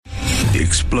The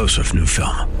explosive new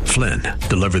film, Flynn,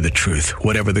 deliver the truth,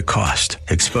 whatever the cost,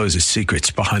 exposes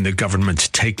secrets behind the government's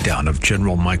takedown of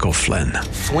General Michael Flynn.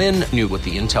 Flynn knew what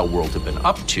the intel world had been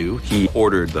up to. He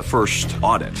ordered the first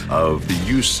audit of the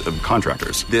use of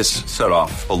contractors. This set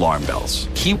off alarm bells.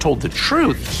 He told the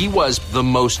truth. He was the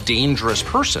most dangerous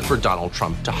person for Donald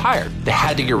Trump to hire. They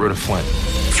had to get rid of Flynn.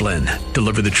 Flynn,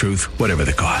 deliver the truth, whatever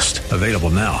the cost. Available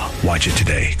now. Watch it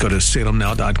today. Go to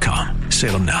salemnow.com.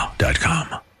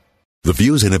 salemnow.com. The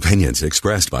views and opinions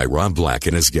expressed by Rob Black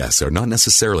and his guests are not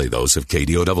necessarily those of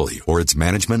KDOW or its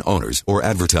management, owners, or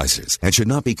advertisers and should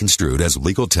not be construed as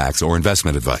legal, tax, or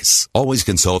investment advice. Always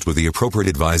consult with the appropriate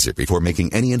advisor before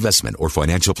making any investment or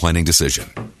financial planning decision.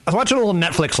 I was watching a little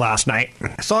Netflix last night.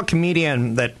 I saw a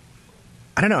comedian that,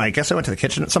 I don't know, I guess I went to the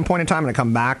kitchen at some point in time and I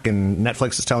come back and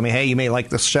Netflix is telling me, hey, you may like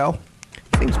this show.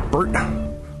 His name's Bert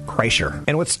Kreischer.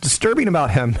 And what's disturbing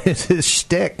about him is his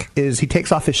shtick is he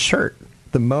takes off his shirt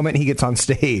the moment he gets on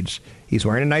stage. He's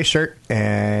wearing a nice shirt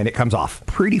and it comes off.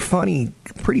 Pretty funny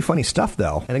stuff,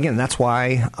 though. And again, that's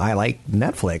why I like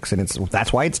Netflix, and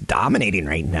that's why it's dominating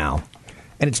right now.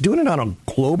 And it's doing it on a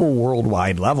global,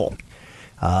 worldwide level.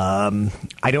 I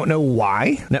don't know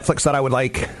why Netflix thought I would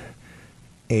like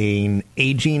an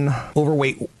aging,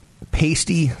 overweight,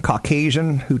 pasty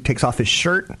Caucasian who takes off his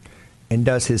shirt and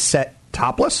does his set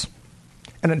topless.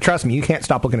 And then trust me, you can't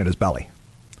stop looking at his belly.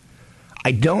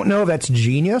 I don't know if that's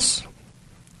genius.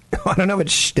 I don't know if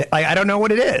it's I don't know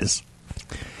what it is.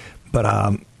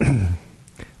 But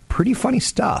pretty funny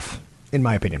stuff, in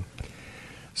my opinion.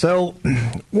 So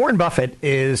Warren Buffett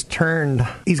he's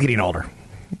getting older.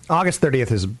 August 30th is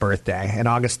his birthday. And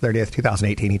August 30th,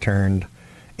 2018, he turned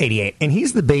 88. And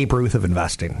he's the Babe Ruth of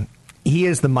investing. He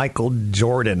is the Michael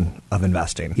Jordan of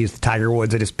investing. He's the Tiger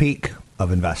Woods at his peak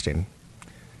of investing.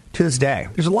 To this day,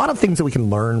 there's a lot of things that we can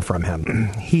learn from him.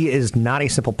 He is not a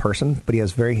simple person, but he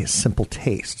has very simple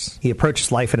tastes. He approaches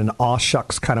life in an aw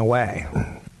shucks kind of way.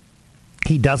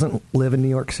 He doesn't live in New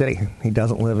York City. He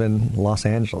doesn't live in Los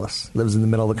Angeles. Lives in the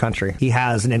middle of the country. He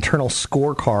has an internal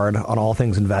scorecard on all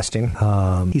things investing.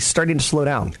 He's starting to slow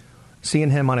down. Seeing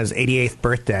him on his 88th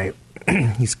birthday,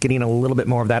 he's getting a little bit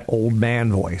more of that old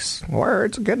man voice. Or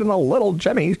it's getting a little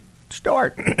Jimmy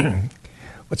Stewart.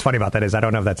 What's funny about that is I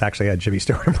don't know if that's actually a Jimmy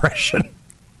Stewart impression.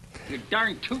 You're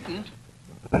darn tootin'.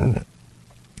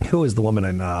 Who is the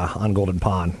woman on Golden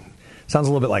Pond? Sounds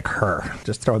a little bit like her.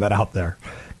 Just throw that out there.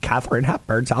 Katharine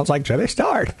Hepburn sounds like Jimmy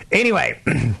Stewart. Anyway,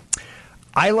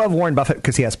 I love Warren Buffett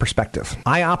because he has perspective.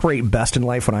 I operate best in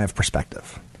life when I have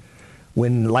perspective.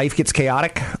 When life gets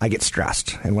chaotic, I get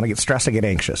stressed. And when I get stressed, I get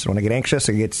anxious. And when I get anxious,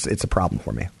 it's a problem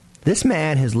for me. This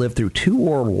man has lived through 2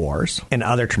 world wars and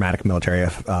other traumatic military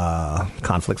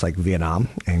conflicts like Vietnam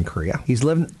and Korea. He's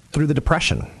lived through the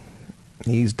Depression.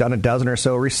 He's done a dozen or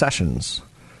so recessions,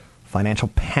 financial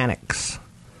panics,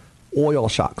 oil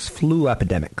shocks, flu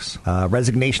epidemics,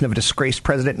 resignation of a disgraced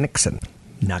President Nixon,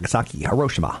 Nagasaki,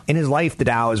 Hiroshima. In his life, the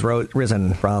Dow has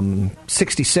risen from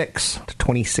 66 to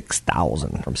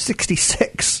 26,000. From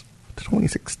 66 to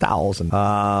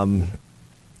 26,000.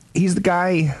 He's the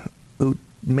guy who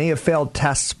may have failed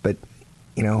tests, but,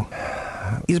 he's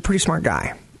a pretty smart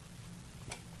guy.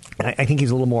 And I think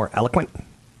he's a little more eloquent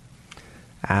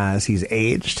as he's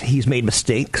aged. He's made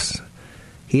mistakes.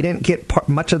 He didn't get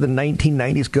much of the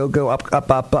 1990s go, up,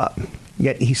 up, up, up.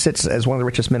 Yet he sits as one of the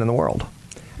richest men in the world.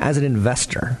 As an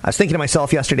investor, I was thinking to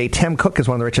myself yesterday, Tim Cook is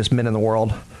one of the richest men in the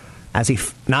world,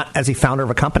 not as a founder of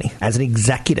a company, as an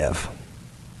executive.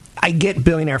 I get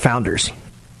billionaire founders,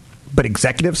 but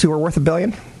executives who are worth $1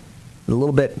 billion, a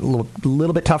little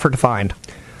bit tougher to find.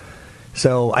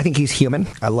 So I think he's human.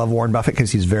 I love Warren Buffett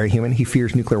because he's very human. He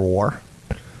fears nuclear war.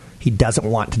 He doesn't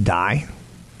want to die.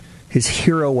 His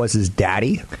hero was his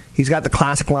daddy. He's got the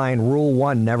classic line, Rule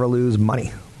 1, never lose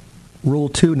money. Rule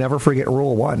 2, never forget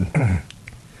Rule 1.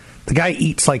 The guy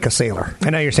eats like a sailor. I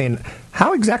know you're saying,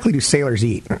 how exactly do sailors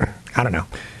eat? I don't know.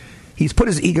 He's put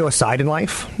his ego aside in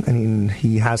life, and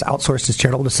he has outsourced his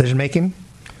charitable decision-making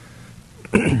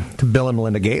to Bill and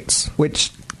Melinda Gates,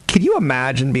 which, could you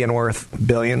imagine being worth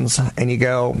billions, and you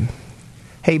go,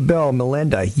 hey, Bill,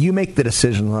 Melinda, you make the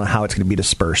decision on how it's going to be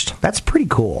dispersed. That's pretty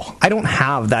cool. I don't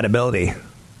have that ability.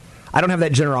 I don't have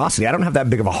that generosity. I don't have that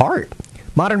big of a heart.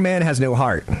 Modern man has no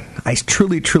heart. I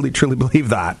truly, truly, truly believe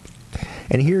that.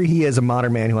 And here he is, a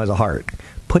modern man who has a heart.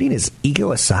 Putting his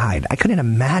ego aside, I couldn't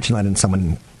imagine letting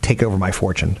someone take over my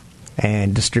fortune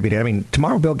and distribute it. I mean,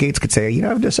 tomorrow Bill Gates could say,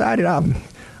 I've decided I'm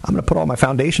going to put all my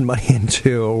foundation money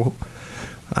into,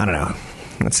 I don't know,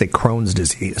 let's say Crohn's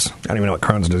disease. I don't even know what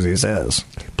Crohn's disease is.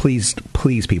 Please,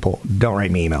 people, don't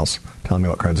write me emails telling me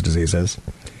what Crohn's disease is.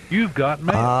 You've got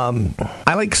mail.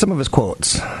 I like some of his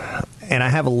quotes. And I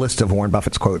have a list of Warren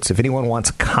Buffett's quotes. If anyone wants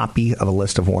a copy of a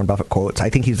list of Warren Buffett quotes, I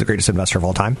think he's the greatest investor of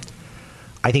all time.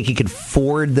 I think you could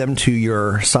forward them to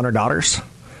your son or daughters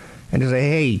and just say,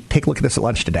 hey, take a look at this at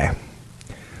lunch today.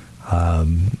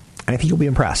 And I think you'll be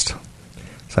impressed.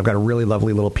 So I've got a really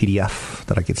lovely little PDF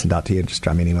that I can send out to you. Just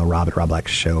drop me an email,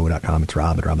 rob@robblackshow.com. It's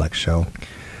rob@robblackshow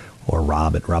or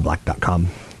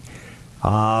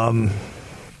rob@robblack.com.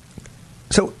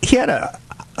 So he had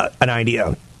an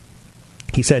idea.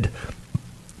 He said,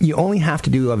 you only have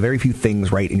to do a very few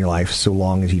things right in your life so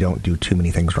long as you don't do too many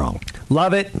things wrong.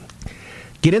 Love it.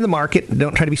 Get in the market.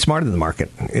 Don't try to be smarter than the market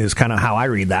is kind of how I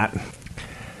read that.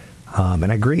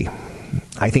 And I agree.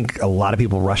 I think a lot of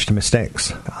people rush to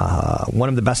mistakes. One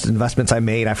of the best investments I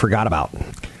made, I forgot about.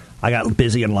 I got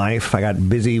busy in life. I got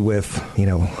busy with,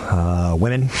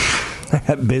 women. I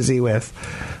got busy with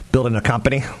building a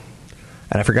company.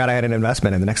 And I forgot I had an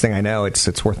investment. And the next thing I know,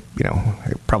 it's worth,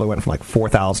 it probably went from like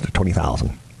 $4,000 to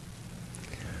 $20,000.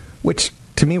 Which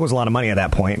to me was a lot of money at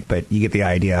that point, but you get the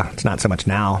idea. It's not so much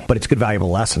now, but it's a good, valuable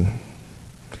lesson.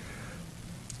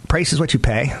 Price is what you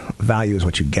pay. Value is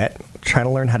what you get. Try to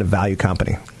learn how to value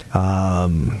company. I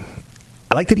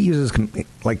like that he uses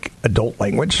like adult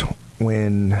language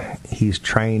when he's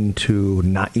trying to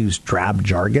not use drab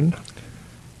jargon.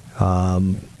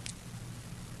 I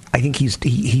think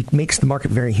he makes the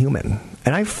market very human.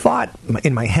 And I thought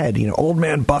in my head, old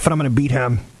man Buffett, I'm going to beat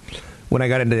him. When I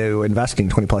got into investing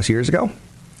 20 plus years ago,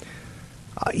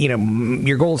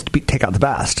 your goal is to take out the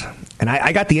best. And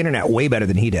I got the internet way better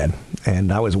than he did.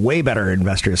 And I was way better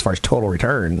investor as far as total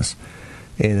returns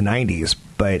in the 90s.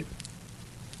 But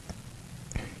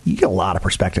you get a lot of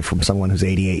perspective from someone who's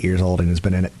 88 years old and has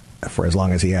been in it for as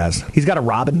long as he has. He's got a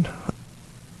Robin,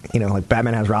 like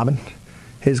Batman has Robin.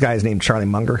 His guy is named Charlie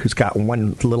Munger, who's got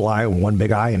one little eye and one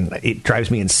big eye. And it drives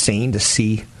me insane to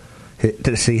see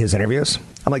his interviews.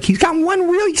 I'm like, he's got one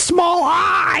really small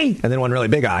eye and then one really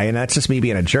big eye. And that's just me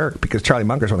being a jerk because Charlie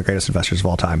Munger is one of the greatest investors of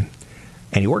all time.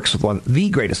 And he works with the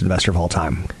greatest investor of all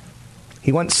time.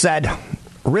 He once said,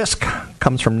 risk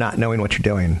comes from not knowing what you're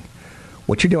doing.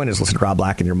 What you're doing is listen to Rob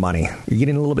Black and your money. You're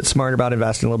getting a little bit smarter about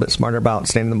investing, a little bit smarter about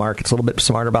staying in the markets, a little bit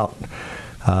smarter about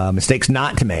mistakes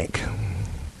not to make.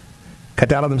 Cut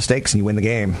down on the mistakes and you win the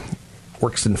game.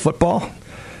 Works in football,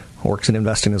 works in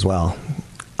investing as well.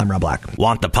 I'm Rob Black.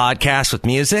 Want the podcast with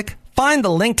music? Find the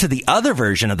link to the other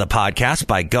version of the podcast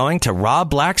by going to Rob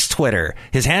Black's Twitter.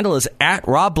 His handle is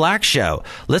 @RobBlackShow.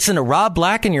 Listen to Rob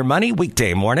Black and Your Money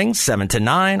weekday mornings, 7 to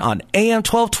 9 on AM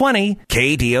 1220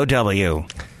 KDOW.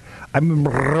 I'm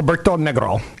Roberto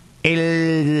Negro.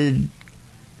 El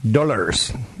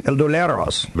Doleros.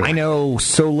 I know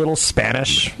so little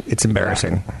Spanish, it's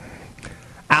embarrassing.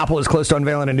 Apple is close to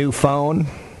unveiling a new phone.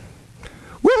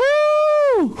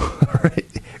 Woohoo! Right.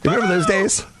 Remember those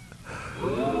days?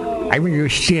 I remember you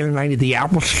standing in line at the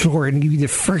Apple store and you were the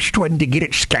first one to get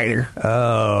it, Skyler.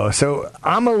 Oh, so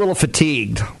I'm a little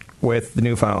fatigued with the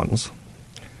new phones.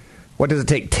 What does it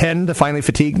take, 10 to finally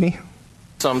fatigue me?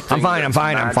 I'm fine.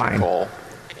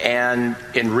 And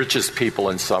enriches people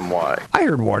in some way. I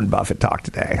heard Warren Buffett talk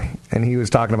today, and he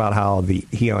was talking about how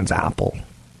he owns Apple.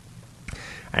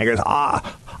 And he goes,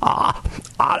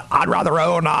 I'd rather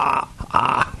own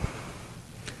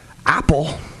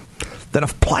Apple than a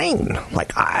plane.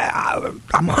 Like,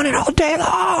 I'm on it all day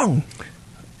long.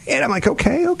 And I'm like,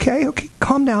 okay,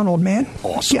 calm down, old man.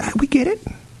 Awesome. Yeah, we get it.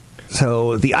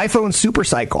 So the iPhone super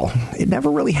cycle, it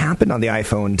never really happened on the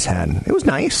iPhone 10. It was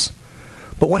nice.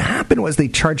 But what happened was they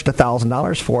charged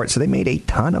 $1,000 for it, so they made a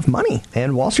ton of money.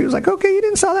 And Wall Street was like, okay, you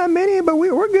didn't sell that many, but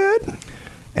we're good.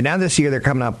 And now this year they're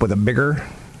coming up with a bigger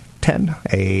 10,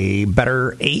 a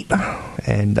better 8,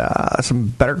 and some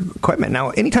better equipment.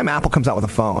 Now, anytime Apple comes out with a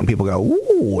phone, people go,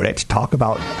 ooh, let's talk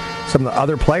about some of the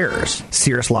other players.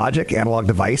 Cirrus Logic, Analog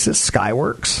Devices,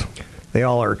 Skyworks. They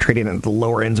all are trading at the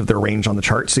lower ends of their range on the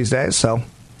charts these days. So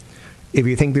if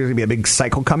you think there's going to be a big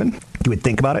cycle coming, you would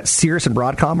think about it. Cirrus and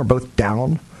Broadcom are both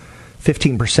down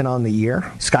 15% on the year.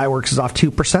 Skyworks is off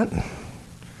 2%.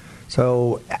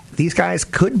 So these guys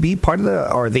could be part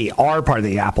of they are part of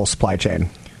the Apple supply chain.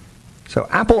 So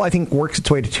Apple, I think, works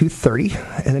its way to 230,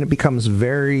 and then it becomes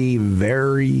very,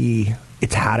 very...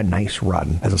 It's had a nice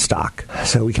run as a stock,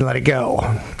 so we can let it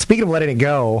go. Speaking of letting it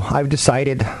go, I've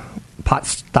decided pot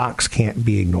stocks can't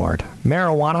be ignored.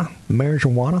 Marijuana.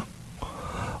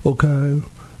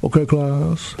 Okay,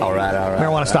 class. All right.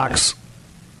 Marijuana stocks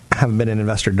haven't been an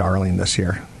investor darling this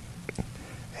year.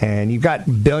 And you've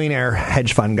got billionaire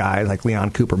hedge fund guys like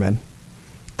Leon Cooperman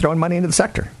throwing money into the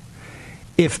sector.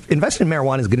 If investing in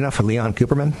marijuana is good enough for Leon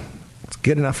Cooperman, it's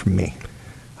good enough for me.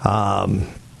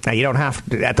 Now, you don't have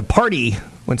to, at the party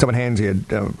when someone hands you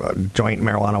a joint,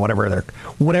 marijuana,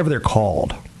 whatever they're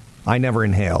called. I never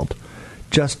inhaled.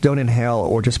 Just don't inhale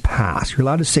or just pass. You're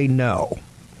allowed to say no.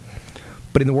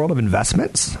 But in the world of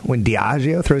investments, when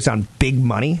Diageo throws down big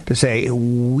money to say,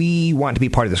 we want to be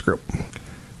part of this group,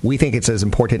 we think it's as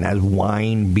important as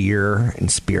wine, beer,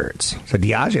 and spirits. So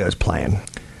Diageo is playing.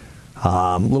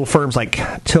 Little firms like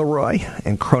Tilroy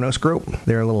and Kronos Group,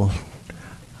 they're little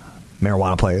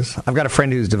marijuana plays. I've got a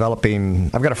friend who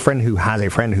has a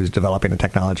friend who's developing a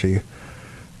technology.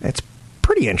 It's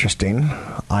pretty interesting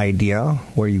idea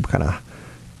where you kind of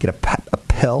get a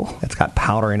pill that's got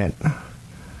powder in it,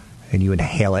 and you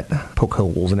inhale it, poke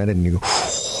holes in it, and you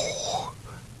go.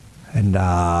 And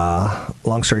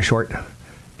long story short, a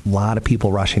lot of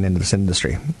people rushing into this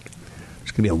industry.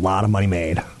 There's going to be a lot of money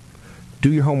made.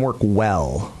 Do your homework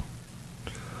well.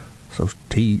 So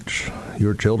teach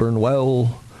your children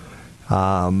well.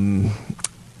 Market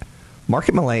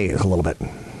malaise a little bit.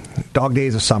 Dog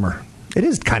days of summer. It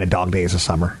is kind of dog days of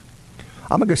summer.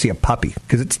 I'm going to go see a puppy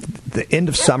because it's the end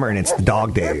of summer and it's the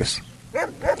dog days.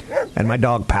 And my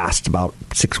dog passed about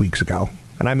 6 weeks ago.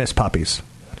 And I miss puppies.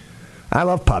 I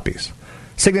love puppies.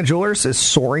 Signet Jewelers is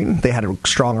soaring. They had a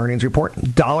strong earnings report.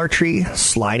 Dollar Tree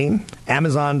sliding.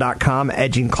 Amazon.com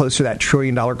edging closer to that $1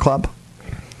 trillion club.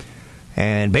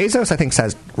 And Bezos, I think,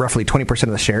 has roughly 20%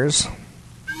 of the shares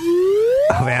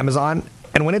of Amazon.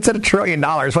 And when it's at $1 trillion,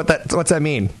 what's that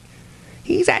mean?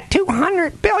 He's at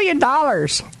 $200 billion.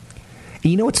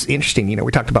 You know what's interesting? You know,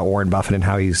 we talked about Warren Buffett and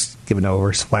how he's given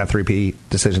over philanthropy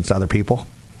decisions to other people.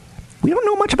 We don't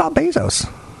know much about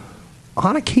Bezos.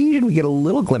 On occasion, we get a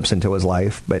little glimpse into his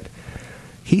life, but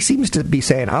he seems to be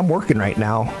saying, I'm working right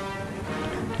now.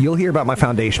 You'll hear about my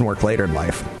foundation work later in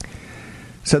life.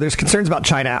 So there's concerns about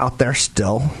China out there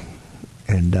still.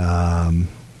 And,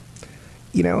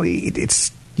 you know,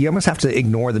 you almost have to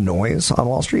ignore the noise on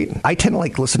Wall Street. I tend to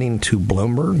like listening to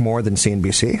Bloomberg more than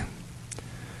CNBC.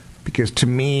 Because to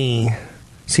me,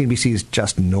 CNBC is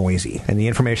just noisy. And the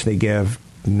information they give,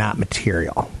 not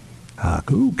material.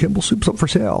 Campbell Soup's up for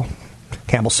sale.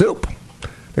 Campbell Soup.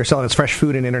 They're selling its fresh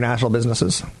food in international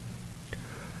businesses.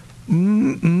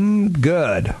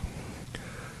 Good.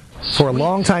 For a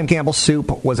long time, Campbell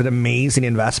Soup was an amazing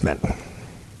investment.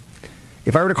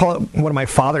 If I were to call it one of my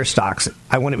father's stocks,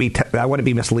 I wouldn't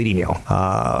be misleading you.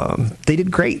 They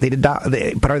did great.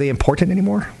 But are they important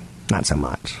anymore? Not so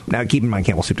much. Now, keep in mind,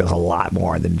 Campbell Soup does a lot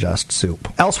more than just soup.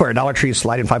 Elsewhere, Dollar Tree is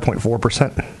sliding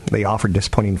 5.4%. They offered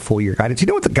disappointing full-year guidance. You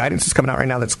know what the guidance is coming out right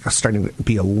now that's starting to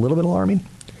be a little bit alarming?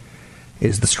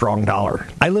 Is the strong dollar.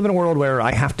 I live in a world where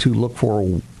I have to look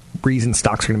for reasons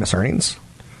stocks are going to miss earnings.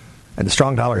 And the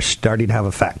strong dollar is starting to have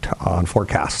effect on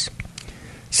forecasts.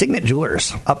 Signet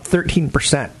Jewelers, up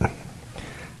 13%.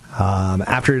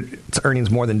 After its earnings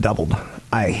more than doubled.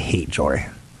 I hate jewelry.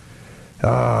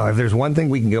 If there's one thing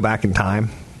we can go back in time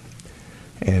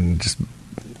and just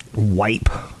wipe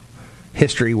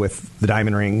history with the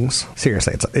diamond rings,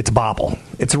 seriously, it's a bauble.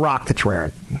 It's a rock that's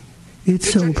rare.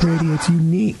 It's so pretty. It's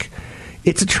unique.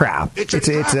 It's a trap. It's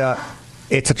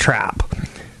a trap.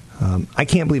 I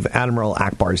can't believe Admiral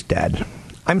Akbar's dead.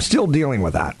 I'm still dealing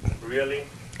with that. Really?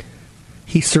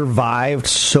 He survived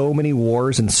so many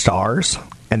wars and stars,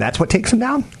 and that's what takes him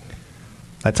down?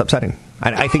 That's upsetting.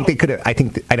 I think they could have. I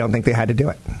don't think they had to do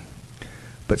it.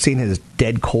 But seeing his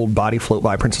dead, cold body float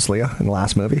by Princess Leia in the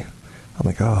last movie, I'm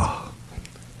like, oh,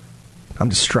 I'm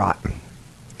distraught.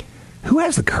 Who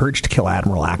has the courage to kill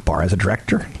Admiral Akbar as a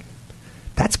director?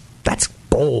 That's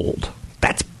bold.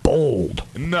 That's bold.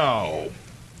 No.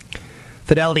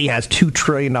 Fidelity has $2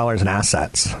 trillion in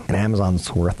assets, and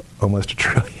Amazon's worth almost $1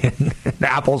 trillion.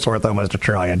 Apple's worth almost $1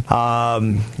 trillion.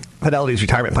 Fidelity's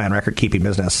retirement plan record-keeping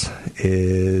business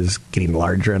is getting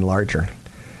larger and larger.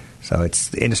 So it's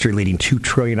the industry-leading $2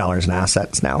 trillion in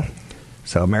assets now.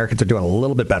 So Americans are doing a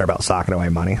little bit better about socking away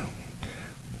money,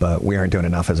 but we aren't doing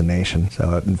enough as a nation.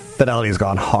 So Fidelity has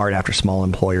gone hard after small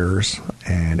employers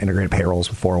and integrated payrolls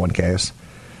with 401ks.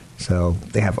 So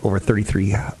they have over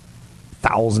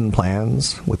 33,000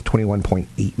 plans with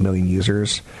 21.8 million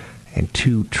users and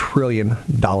 $2 trillion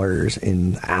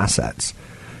in assets.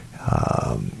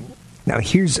 Now,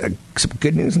 here's some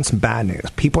good news and some bad news.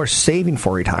 People are saving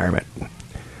for retirement.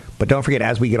 But don't forget,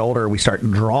 as we get older, we start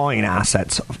drawing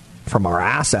assets from our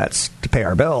assets to pay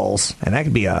our bills. And that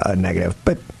could be a negative,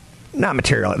 but not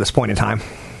material at this point in time.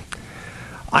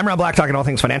 I'm Rob Black, talking all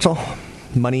things financial,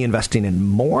 money, investing, and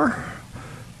more.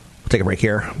 We'll take a break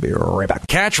here. Be right back.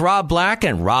 Catch Rob Black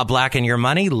and Rob Black and Your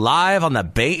Money live on the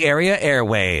Bay Area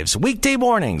airwaves, weekday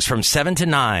mornings from 7 to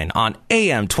 9 on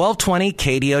AM 1220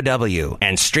 KDOW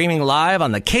and streaming live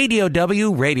on the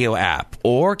KDOW radio app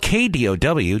or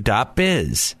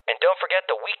KDOW.biz. And don't forget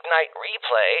the night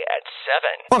replay at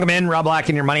 7. Welcome in, Rob Black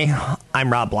and Your Money.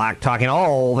 I'm Rob Black, talking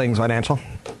all things financial.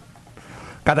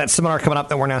 Got that seminar coming up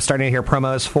that we're now starting to hear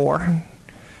promos for.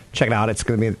 Check it out. It's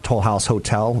going to be at the Toll House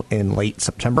Hotel in late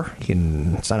September. You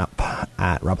can sign up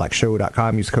at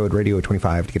robblackshow.com. Use code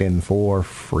radio25 to get in for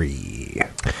free.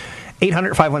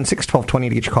 800-516-1220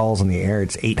 to get your calls on the air.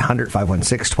 It's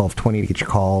 800-516-1220 to get your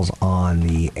calls on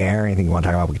the air. Anything you want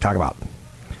to talk about, we can talk about.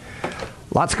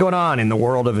 Lots going on in the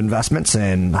world of investments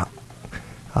and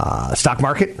stock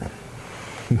market.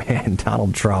 Man,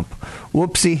 Donald Trump,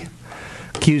 whoopsie,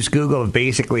 accused Google of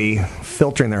basically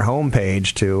filtering their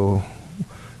homepage to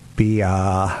be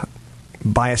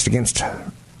biased against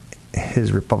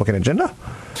his Republican agenda.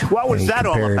 What was that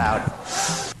all about?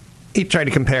 He tried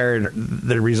to compare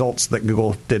the results that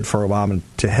Google did for Obama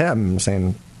to him,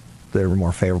 saying they were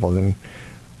more favorable. Then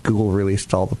Google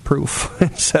released all the proof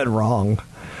and said, wrong.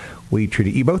 We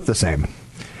treated you both the same.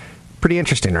 Pretty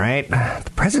interesting, right?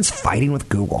 The president's fighting with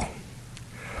Google.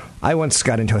 I once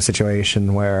got into a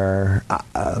situation where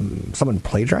someone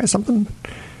plagiarized something,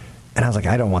 and I was like,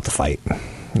 I don't want the fight.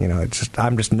 You know,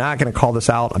 I'm just not going to call this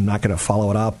out. I'm not going to follow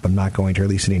it up. I'm not going to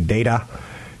release any data.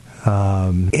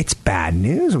 It's bad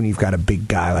news when you've got a big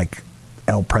guy like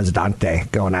El Presidente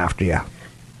going after you.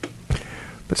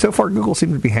 But so far, Google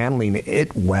seems to be handling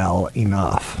it well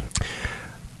enough.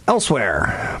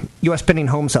 Elsewhere, U.S. pending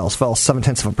home sales fell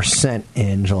 0.7%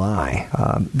 in July.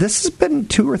 This has been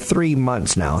 2 or 3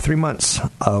 months now, 3 months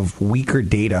of weaker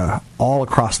data all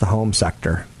across the home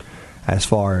sector as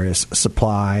far as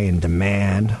supply and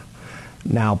demand.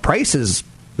 Now, prices,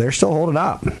 they're still holding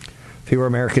up. Fewer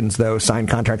Americans, though, signed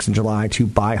contracts in July to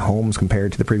buy homes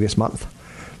compared to the previous month.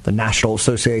 The National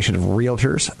Association of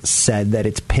Realtors said that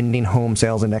its pending home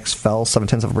sales index fell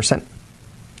 0.7%.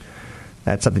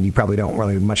 That's something you probably don't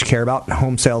really much care about.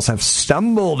 Home sales have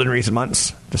stumbled in recent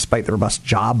months, despite the robust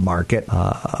job market.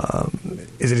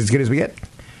 Is it as good as we get?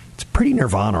 It's pretty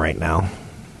nirvana right now.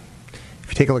 If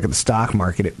you take a look at the stock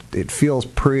market, it feels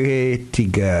pretty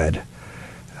good.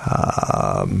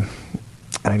 And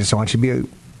I just want you to be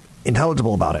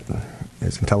intelligible about it,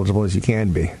 as intelligible as you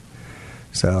can be.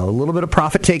 So a little bit of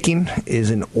profit taking is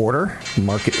in order. The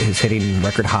market is hitting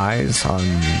record highs on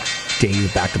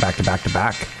days back to back to back to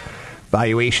back.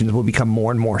 Valuations will become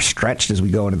more and more stretched as we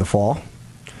go into the fall.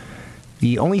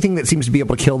 The only thing that seems to be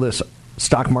able to kill this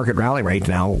stock market rally right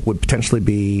now would potentially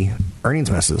be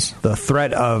earnings misses. The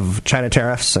threat of China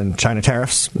tariffs,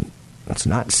 it's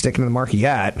not sticking in the market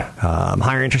yet.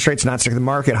 Higher interest rates, not sticking in the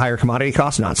market. Higher commodity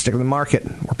costs, not sticking in the market.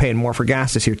 We're paying more for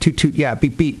gas this year. Toot, toot, yeah,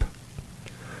 beep, beep.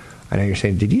 I know you're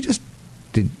saying,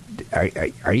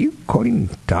 are you quoting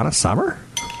Donna Summer?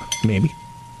 Maybe.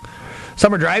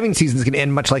 Summer driving season is going to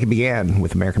end much like it began,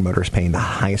 with American motorists paying the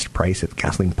highest price at the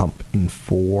gasoline pump in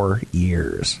 4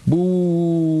 years.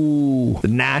 Boo! The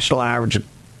national average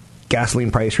gasoline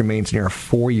price remains near a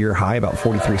 4-year high, about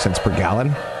 43 cents per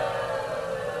gallon.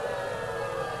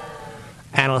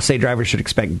 Analysts say drivers should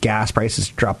expect gas prices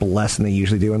to drop less than they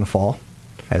usually do in the fall,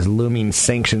 as looming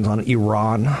sanctions on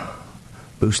Iran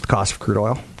boost the cost of crude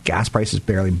oil. Gas prices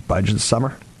barely budge this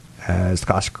summer, as the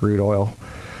cost of crude oil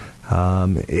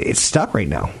it's stuck right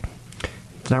now.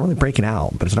 It's not really breaking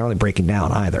out, but it's not really breaking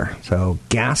down either. So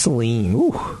gasoline,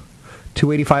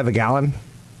 $2.85 a gallon.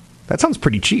 That sounds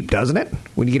pretty cheap, doesn't it?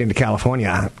 When you get into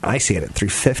California, I see it at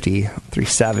 $3.50,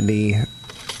 $3.70,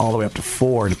 all the way up to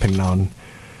 $4, depending on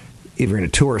if you're in a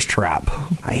tourist trap.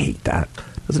 I hate that.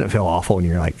 Doesn't it feel awful when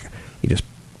you're like, you just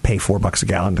pay $4 a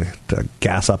gallon to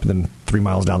gas up, and then 3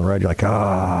 miles down the road, you're like,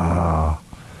 are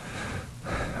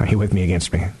you with me,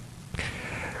 against me?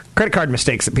 Credit card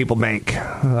mistakes that people make. We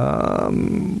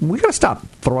got to stop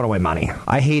throwing away money.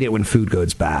 I hate it when food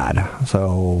goes bad.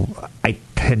 So I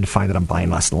tend to find that I'm buying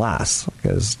less and less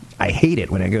because I hate it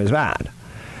when it goes bad.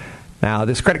 Now,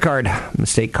 this credit card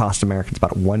mistake cost Americans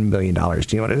about $1 billion. Do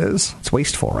you know what it is? It's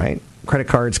wasteful, right? Credit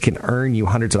cards can earn you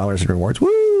hundreds of dollars in rewards.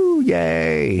 Woo!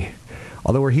 Yay!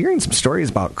 Although we're hearing some stories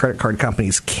about credit card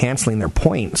companies canceling their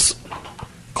points,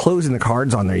 closing the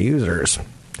cards on their users,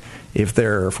 if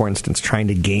they're, for instance, trying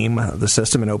to game the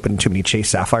system and open too many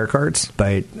Chase Sapphire cards.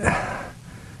 But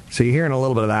so you're hearing a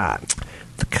little bit of that.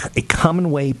 A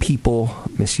common way people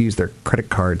misuse their credit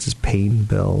cards is paying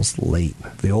bills late.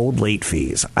 The old late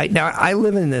fees. I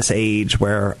live in this age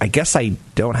where I guess I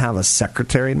don't have a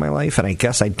secretary in my life, and I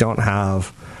guess I don't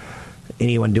have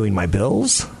anyone doing my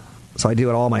bills. So I do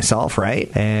it all myself, right?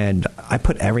 And I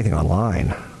put everything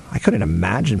online. I couldn't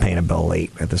imagine paying a bill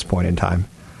late at this point in time.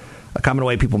 A common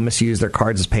way people misuse their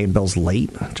cards is paying bills late.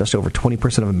 Just over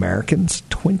 20% of Americans,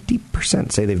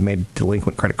 20% say they've made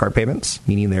delinquent credit card payments,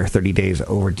 meaning they're 30 days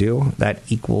overdue. That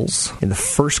equals, in the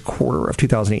first quarter of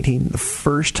 2018, the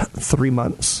first 3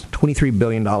 months, $23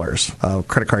 billion of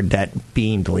credit card debt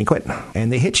being delinquent. And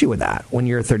they hit you with that. When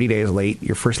you're 30 days late,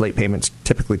 your first late payment's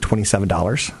typically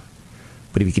 $27.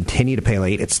 But if you continue to pay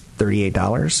late, it's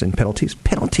 $38 in penalties.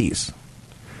 Penalties!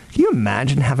 Can you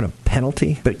imagine having a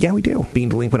penalty? But yeah, we do. Being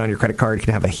delinquent on your credit card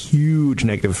can have a huge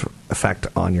negative effect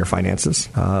on your finances.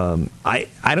 I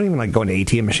don't even like going to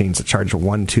ATM machines that charge $1,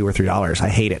 $2, or $3. I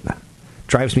hate it.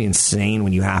 Drives me insane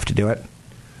when you have to do it.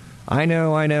 I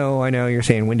know. You're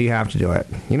saying, when do you have to do it?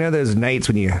 You know those nights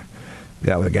when you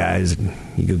go out with the guys and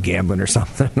you go gambling or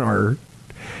something, or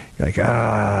you're like,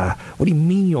 what do you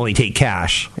mean you only take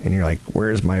cash? And you're like,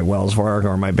 where's my Wells Fargo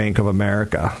or my Bank of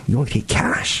America? You only take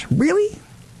cash? Really?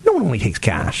 No one only takes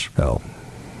cash. So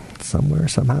somewhere,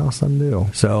 somehow, some do.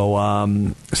 So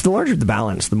the larger the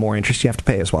balance, the more interest you have to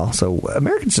pay as well. So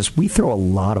Americans we throw a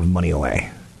lot of money away.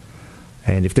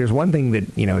 And if there's one thing that,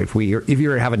 if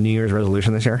you have a New Year's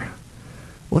resolution this year,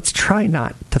 let's try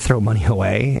not to throw money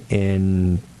away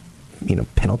in,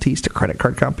 penalties to credit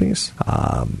card companies.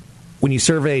 When you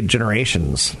survey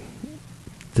generations,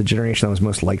 the generation that was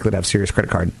most likely to have serious credit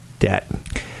card debt,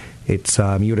 it's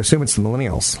you would assume it's the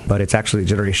millennials, but it's actually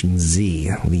Generation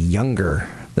Z, the younger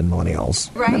than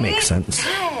millennials. Right? That makes sense.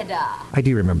 I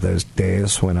do remember those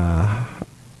days when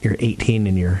you're 18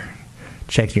 and you're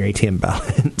checking your ATM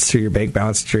balance or your bank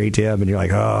balance at your ATM, and you're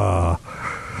like,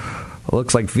 it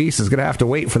looks like Visa's going to have to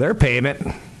wait for their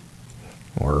payment.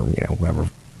 Or, whoever,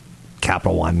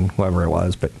 Capital One, whoever it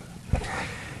was, but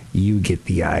you get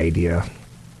the idea.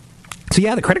 So,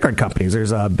 yeah, the credit card companies,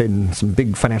 there's been some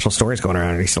big financial stories going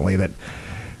around recently that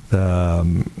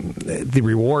the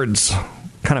rewards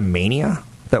kind of mania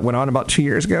that went on about 2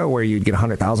 years ago, where you'd get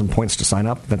 100,000 points to sign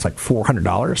up. That's like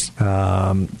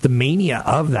 $400. The mania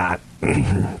of that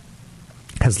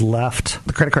has left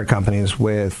the credit card companies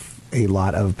with a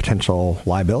lot of potential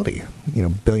liability,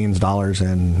 billions of dollars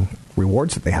in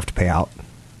rewards that they have to pay out.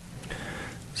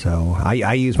 So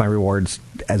I use my rewards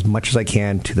as much as I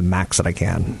can to the max that I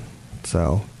can.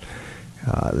 So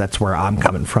that's where I'm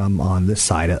coming from on this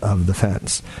side of the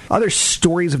fence. Other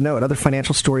stories of note, other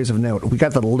financial stories of note. We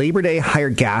got the Labor Day higher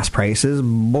gas prices.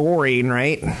 Boring,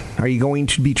 right? Are you going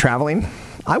to be traveling?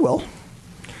 I will.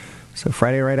 So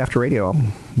Friday right after radio,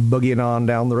 I'm boogieing on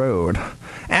down the road.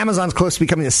 Amazon's close to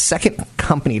becoming the second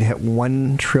company to hit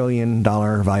 $1 trillion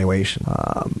valuation.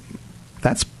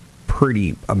 That's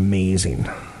pretty amazing.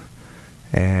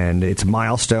 And it's a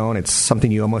milestone. It's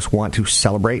something you almost want to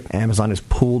celebrate. Amazon is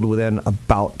pooled within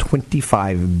about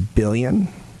 $25 billion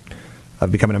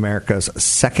of becoming America's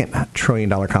second $1 trillion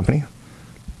company.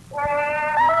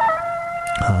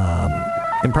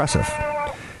 Impressive.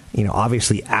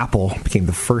 Obviously Apple became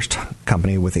the first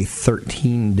company with a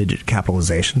 13-digit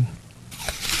capitalization.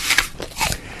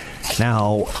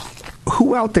 Now,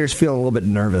 who out there is feeling a little bit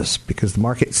nervous because the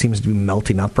market seems to be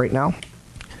melting up right now?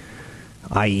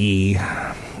 I.e.,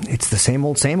 it's the same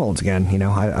olds again.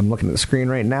 I'm looking at the screen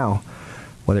right now.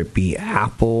 Whether it be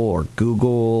Apple or Google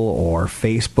or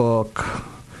Facebook,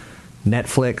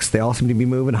 Netflix, they all seem to be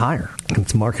moving higher.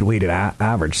 It's market-weighted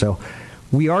average. So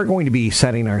we are going to be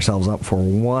setting ourselves up for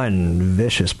one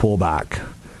vicious pullback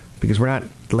because we're not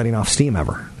letting off steam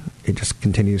ever. It just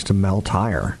continues to melt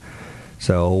higher.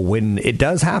 So when it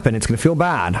does happen, it's going to feel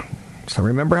bad. So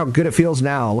remember how good it feels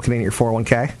now looking at your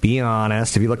 401k? Be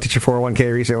honest. If you looked at your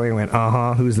 401k recently and went,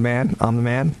 who's the man? I'm the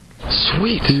man.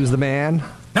 Sweet. Who's the man?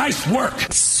 Nice work.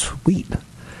 Sweet.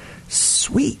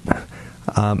 So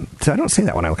I don't say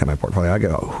that when I look at my portfolio. I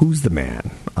go, who's the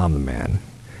man? I'm the man.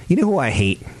 You know who I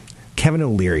hate? Kevin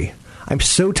O'Leary. I'm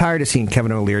so tired of seeing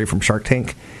Kevin O'Leary from Shark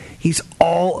Tank. He's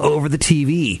all over the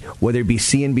TV, whether it be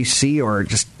CNBC or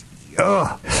just...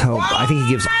 So I think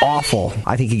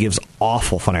he gives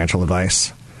awful financial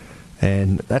advice.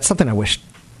 And that's something I wish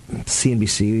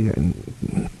CNBC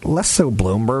and less so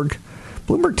Bloomberg.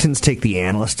 Bloomberg tends to take the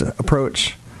analyst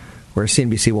approach, where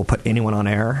CNBC will put anyone on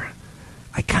air.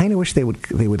 I kind of wish they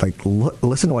would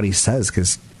listen to what he says,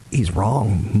 because he's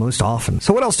wrong most often.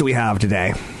 So what else do we have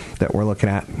today that we're looking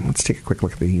at? Let's take a quick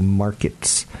look at the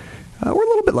markets. We're a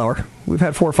little bit lower. We've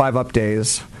had 4 or 5 up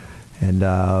days. And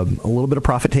a little bit of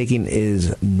profit taking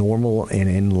is normal and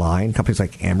in line. Companies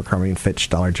like Abercrombie & Fitch,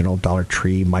 Dollar General, Dollar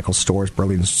Tree, Michaels Stores,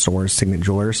 Burlington Stores, Signet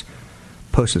Jewelers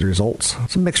posted results.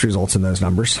 Some mixed results in those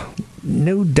numbers.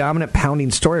 No dominant pounding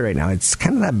story right now. It's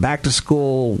kind of that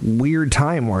back-to-school weird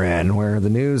time we're in, where the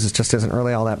news just isn't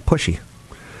really all that pushy.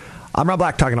 I'm Rob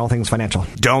Black, talking all things financial.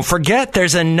 Don't forget,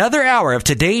 there's another hour of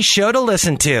today's show to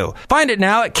listen to. Find it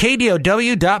now at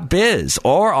KDOW.biz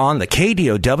or on the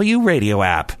KDOW radio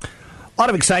app. A lot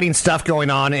of exciting stuff going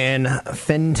on in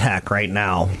fintech right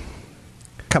now.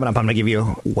 Coming up, I'm going to give you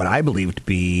what I believe to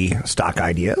be stock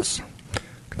ideas.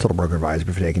 Consult a broker advisor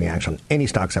before taking action on any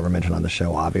stocks ever mentioned on the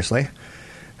show, obviously.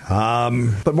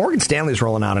 But Morgan Stanley is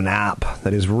rolling out an app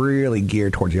that is really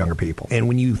geared towards younger people. And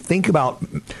when you think about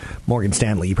Morgan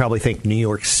Stanley, you probably think New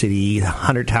York City,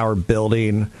 100-tower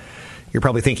building. You're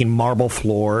probably thinking marble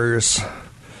floors,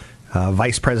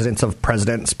 vice presidents of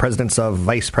presidents, presidents of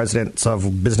vice presidents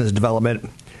of business development.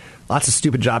 Lots of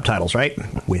stupid job titles, right?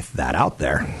 With that out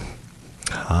there.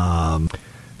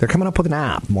 They're coming up with an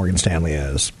app, Morgan Stanley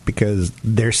is, because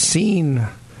they're seeing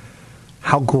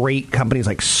how great companies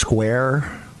like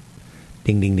Square...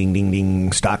 Ding, ding, ding, ding,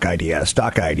 ding. Stock idea.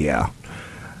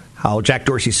 How Jack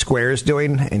Dorsey's Square is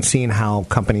doing, and seeing how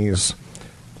companies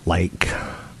like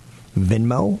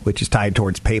Venmo, which is tied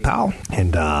towards PayPal,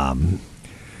 and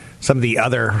some of the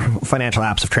other financial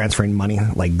apps of transferring money,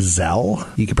 like Zelle.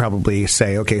 You could probably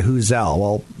say, okay, who's Zelle?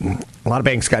 Well, a lot of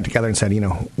banks got together and said,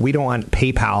 we don't want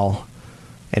PayPal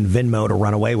and Venmo to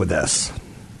run away with this.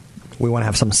 We want to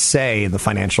have some say in the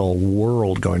financial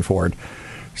world going forward.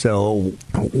 So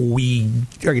we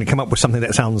are going to come up with something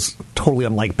that sounds totally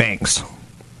unlike banks.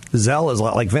 Zelle is a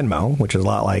lot like Venmo, which is a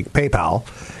lot like PayPal,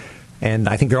 and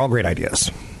I think they're all great ideas.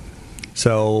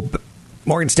 So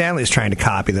Morgan Stanley is trying to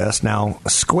copy this. Now,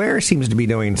 Square seems to be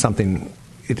doing something,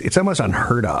 it's almost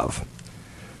unheard of.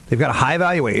 They've got a high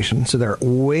valuation, so they're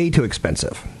way too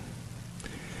expensive.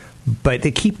 But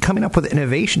they keep coming up with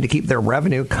innovation to keep their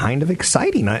revenue kind of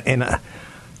exciting. And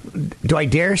do I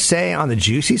dare say on the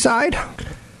juicy side?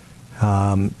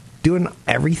 Doing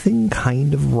everything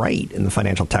kind of right in the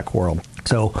financial tech world.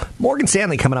 So Morgan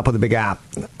Stanley coming up with a big app,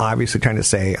 obviously trying to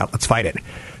say, let's fight it.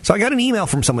 So I got an email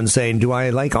from someone saying, do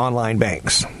I like online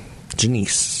banks?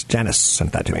 Janice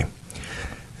sent that to me.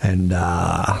 And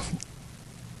I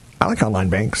like online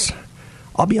banks.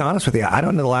 I'll be honest with you, I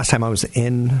don't know the last time I was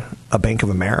in a Bank of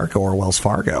America or Wells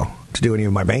Fargo to do any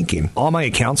of my banking. All my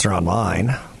accounts are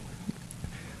online.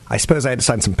 I suppose I had to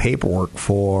sign some paperwork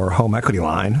for home equity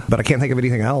line, but I can't think of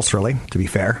anything else, really, to be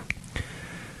fair.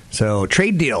 So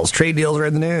trade deals are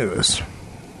in the news.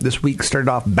 This week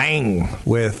started off bang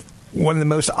with one of the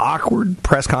most awkward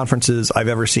press conferences I've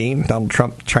ever seen. Donald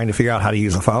Trump trying to figure out how to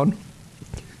use a phone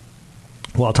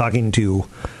while talking to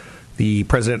the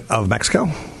president of Mexico.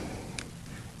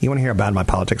 You want to hear how bad my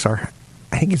politics are?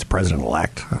 I think he's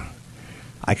president-elect.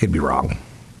 I could be wrong.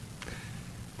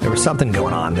 There was something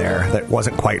going on there that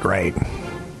wasn't quite right.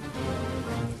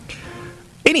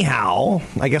 Anyhow,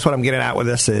 I guess what I'm getting at with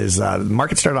this is the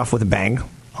market started off with a bang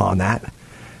on that.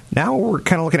 Now we're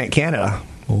kind of looking at Canada.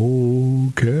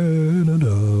 Oh,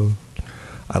 Canada.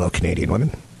 I love Canadian women.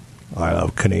 I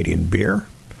love Canadian beer.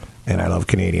 And I love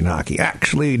Canadian hockey.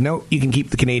 Actually, no, you can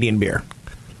keep the Canadian beer.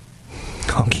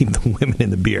 I'll keep the women in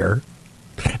the beer.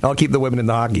 I'll keep the women in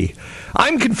the hockey.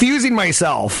 I'm confusing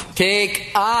myself.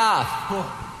 Take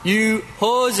off. You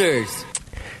hosers.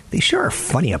 They sure are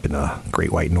funny up in the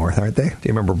Great White North, aren't they? Do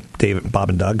you remember Bob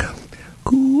and Doug?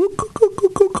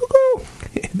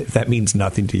 If that means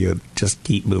nothing to you, just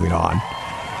keep moving on.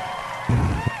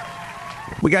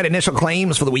 We got initial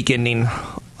claims for the week ending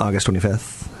August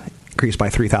 25th. Increased by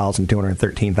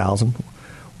 3,213,000.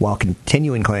 While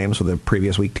continuing claims for the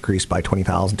previous week decreased by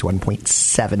 20,000 to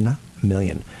 1.7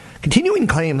 million. Continuing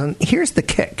claims, and here's the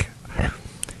kick.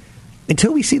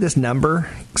 Until we see this number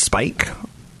spike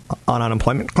on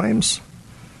unemployment claims,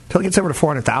 until it gets over to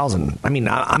 400,000, I mean,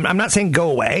 I'm not saying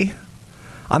go away.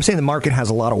 I'm saying the market has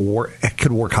a lot of work, it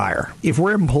could work higher. If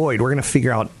we're employed, we're going to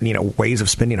figure out, ways of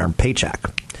spending our paycheck.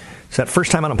 So that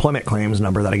first time unemployment claims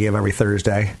number that I give every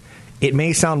Thursday, it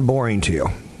may sound boring to you.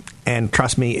 And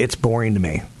trust me, it's boring to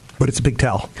me. But it's a big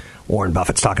tell. Warren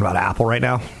Buffett's talking about Apple right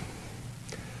now.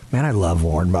 Man, I love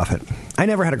Warren Buffett. I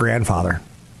never had a grandfather.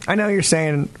 I know you're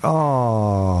saying,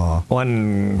 oh,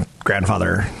 one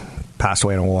grandfather passed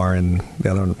away in a war and the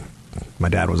other one, my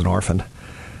dad was an orphan.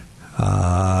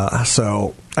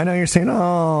 So I know you're saying,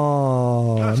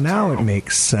 oh, that's now terrible. It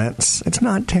makes sense. It's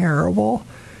not terrible.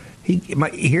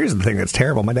 Here's the thing that's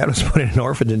terrible. My dad was put in an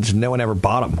orphanage and no one ever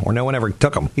bought him or no one ever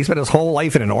took him. He spent his whole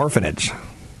life in an orphanage.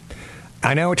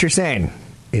 I know what you're saying.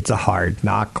 It's a hard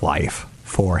knock life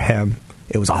for him.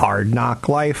 It was a hard knock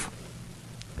life.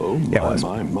 Oh,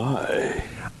 my.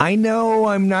 I know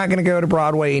I'm not going to go to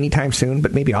Broadway anytime soon,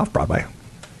 but maybe off Broadway.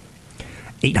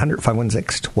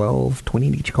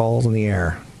 800-516-1220 each calls in the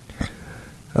air.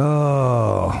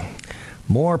 Oh,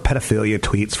 More pedophilia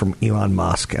tweets from Elon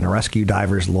Musk, and a rescue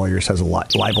diver's lawyer says a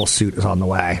libel suit is on the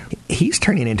way. He's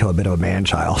turning into a bit of a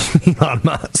man-child, Elon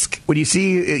Musk. When you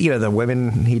see, the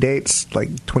women he dates, like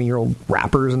 20-year-old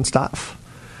rappers and stuff,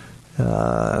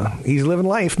 he's living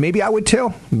life. Maybe I would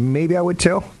too.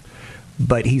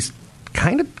 But he's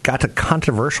kind of got a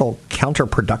controversial,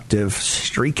 counterproductive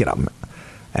streak in him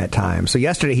at times. So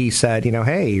yesterday he said,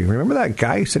 hey, remember that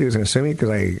guy who said he was going to sue me because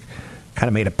I kind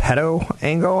of made a pedo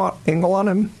angle on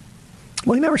him?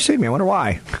 Well, he never sued me. I wonder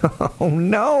why. Oh,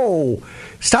 no.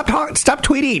 Stop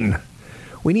tweeting.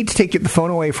 We need to take the phone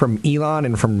away from Elon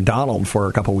and from Donald for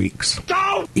a couple weeks.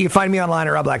 Go! You can find me online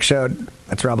at Rob Black Show.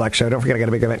 That's Rob Black Show. Don't forget, I got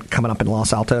a big event coming up in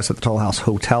Los Altos at the Toll House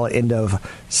Hotel at end of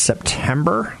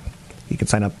September. You can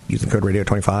sign up using the code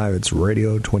Radio25. It's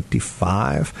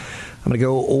Radio25. I'm going to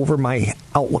go over my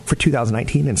outlook for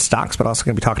 2019 in stocks, but also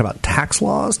going to be talking about tax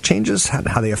laws, changes,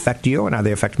 how they affect you and how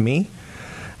they affect me.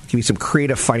 Give you some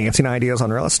creative financing ideas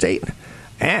on real estate.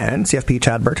 And CFP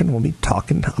Chad Burton will be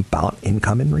talking about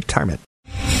income and retirement.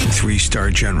 3-star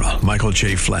General Michael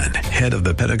J. Flynn, head of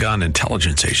the Pentagon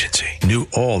Intelligence Agency, knew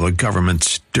all the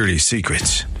government's dirty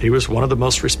secrets. He was one of the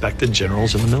most respected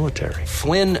generals in the military.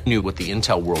 Flynn knew what the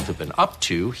intel world had been up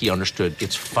to. He understood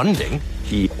its funding.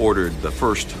 He ordered the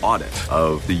first audit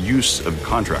of the use of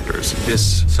contractors.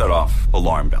 This set off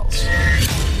alarm bells.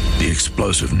 The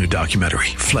explosive new documentary,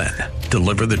 Flynn,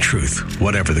 Deliver the Truth,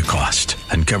 Whatever the Cost,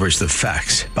 uncovers the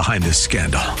facts behind this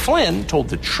scandal. Flynn told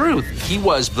the truth. He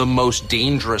was the most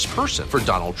dangerous person for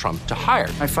Donald Trump to hire.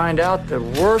 I find out the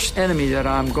worst enemy that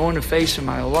I'm going to face in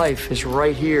my life is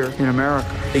right here in America.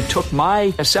 They took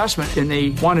my assessment and they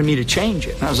wanted me to change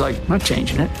it. And I was like, I'm not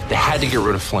changing it. They had to get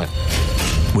rid of Flynn.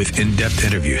 With in-depth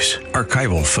interviews,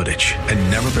 archival footage,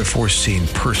 and never-before-seen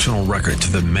personal records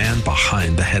of the man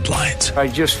behind the headlines. I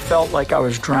just felt like I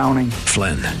was drowning.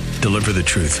 Flynn, Deliver the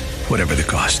Truth, Whatever the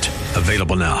Cost.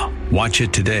 Available now. Watch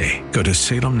it today. Go to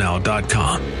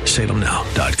salemnow.com.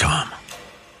 salemnow.com.